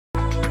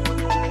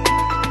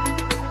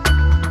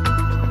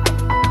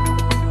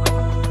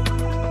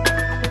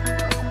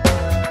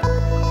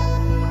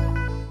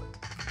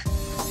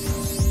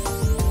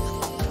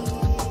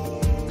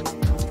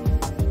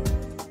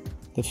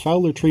The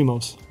Fowler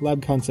Trimos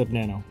Labconcept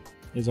Nano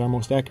is our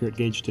most accurate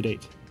gauge to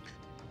date.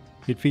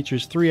 It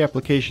features 3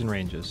 application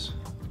ranges,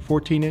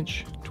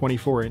 14-inch,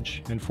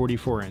 24-inch, and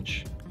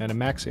 44-inch, and a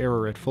max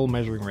error at full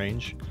measuring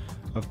range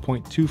of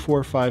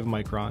 0.245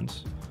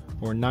 microns,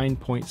 or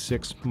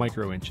 9.6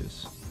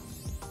 microinches.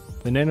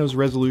 The Nano's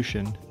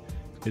resolution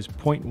is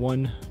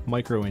 0.1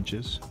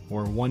 microinches,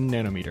 or 1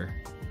 nanometer,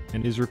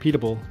 and is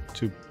repeatable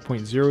to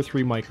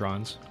 0.03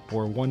 microns,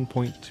 or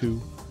 1.2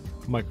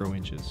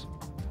 microinches.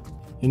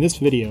 In this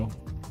video,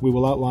 we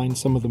will outline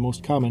some of the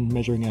most common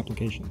measuring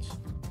applications.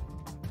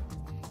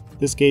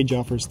 This gauge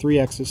offers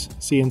 3-axis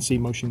CNC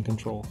motion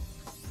control.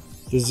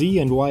 The Z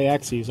and Y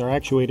axes are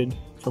actuated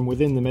from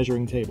within the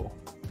measuring table.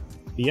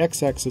 The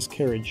X-axis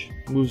carriage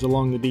moves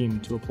along the beam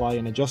to apply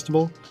an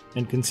adjustable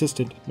and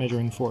consistent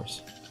measuring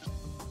force.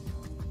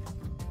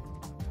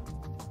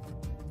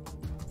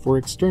 For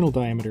external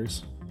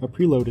diameters, a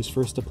preload is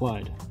first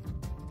applied.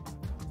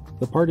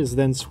 The part is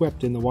then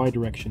swept in the Y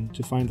direction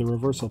to find the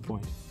reversal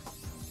point.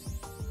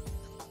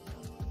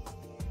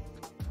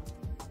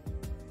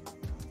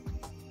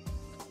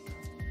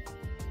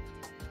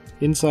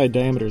 Inside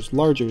diameters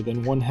larger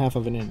than 1/2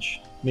 of an inch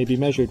may be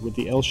measured with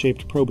the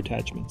L-shaped probe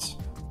attachments.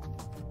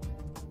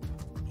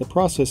 The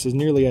process is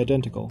nearly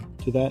identical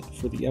to that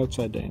for the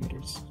outside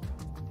diameters.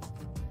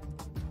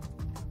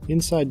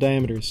 Inside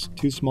diameters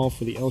too small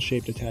for the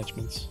L-shaped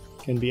attachments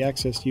can be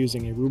accessed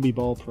using a ruby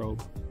ball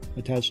probe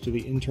attached to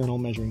the internal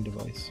measuring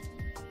device.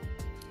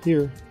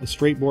 Here, a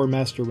straight bore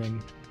master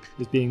ring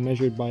is being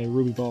measured by a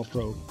ruby ball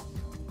probe.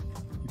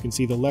 You can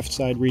see the left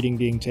side reading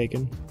being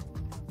taken.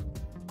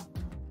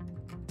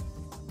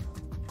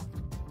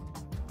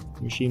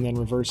 The machine then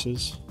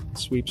reverses and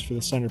sweeps for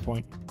the center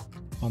point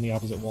on the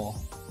opposite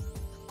wall.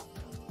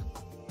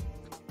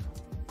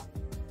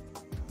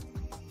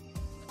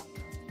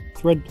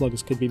 Thread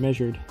plugs could be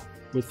measured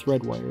with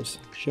thread wires,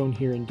 shown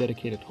here in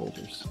dedicated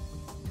holders.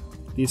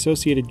 The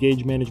associated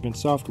gauge management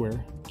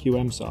software,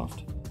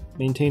 QMsoft,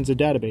 maintains a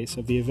database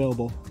of the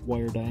available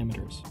wire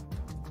diameters.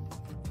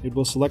 It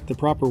will select the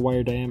proper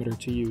wire diameter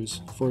to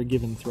use for a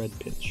given thread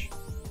pitch.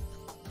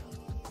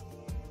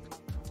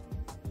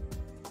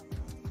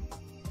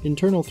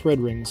 Internal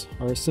thread rings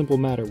are a simple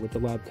matter with the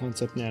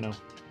Labconcept Nano.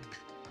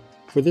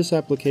 For this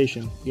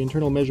application, the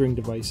internal measuring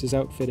device is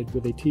outfitted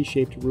with a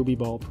T-shaped ruby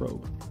ball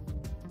probe.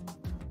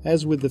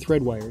 As with the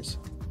thread wires,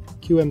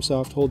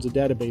 QMsoft holds a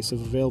database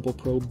of available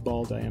probe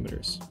ball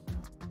diameters.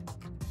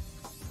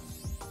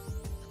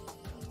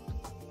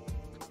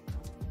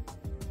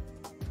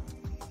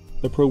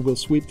 The probe will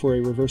sweep for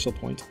a reversal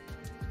point,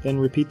 then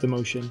repeat the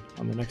motion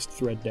on the next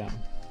thread down.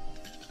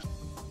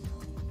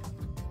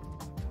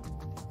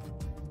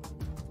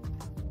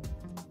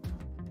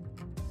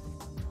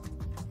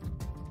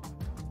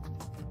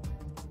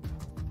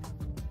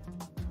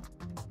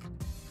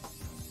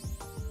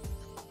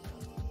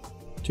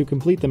 To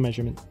complete the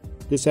measurement,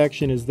 this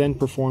action is then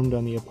performed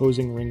on the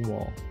opposing ring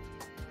wall.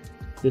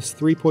 This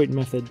 3-point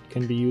method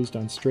can be used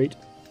on straight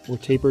or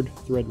tapered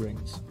thread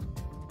rings.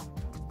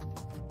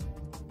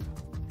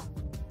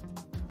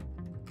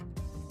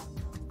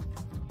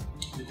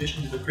 In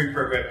addition to the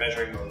pre-programmed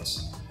measuring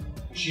modes,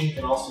 the machine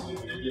can also be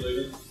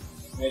manipulated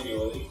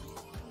manually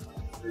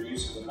through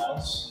use of the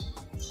mouse,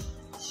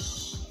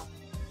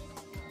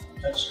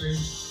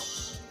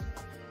 touchscreen,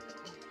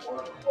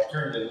 or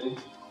alternatively,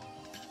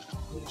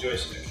 with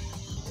joystick.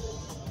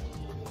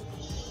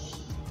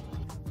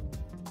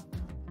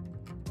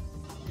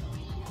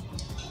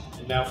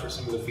 And now for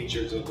some of the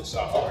features of the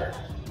software.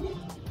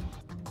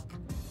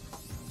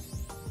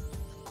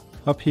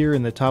 Up here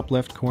in the top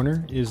left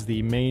corner is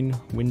the main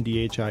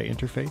WinDHI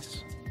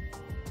interface.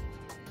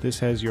 This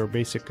has your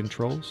basic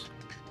controls,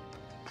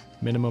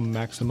 minimum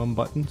maximum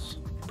buttons,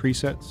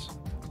 presets,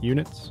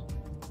 units,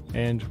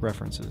 and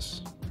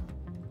references.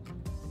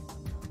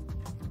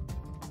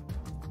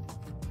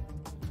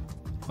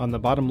 On the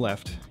bottom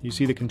left, you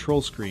see the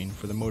control screen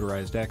for the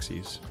motorized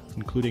axes,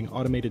 including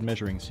automated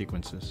measuring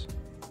sequences.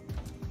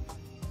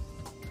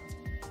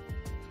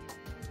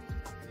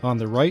 On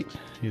the right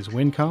is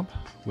WinComp,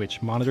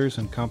 which monitors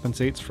and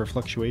compensates for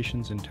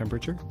fluctuations in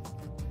temperature.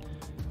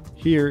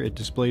 Here it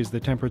displays the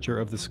temperature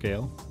of the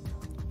scale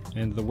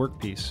and the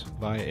workpiece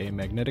via a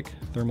magnetic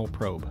thermal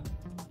probe.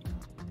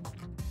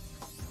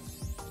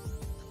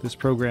 This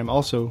program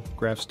also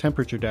graphs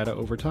temperature data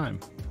over time.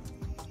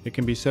 It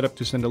can be set up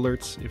to send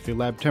alerts if the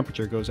lab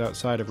temperature goes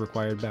outside of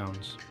required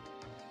bounds.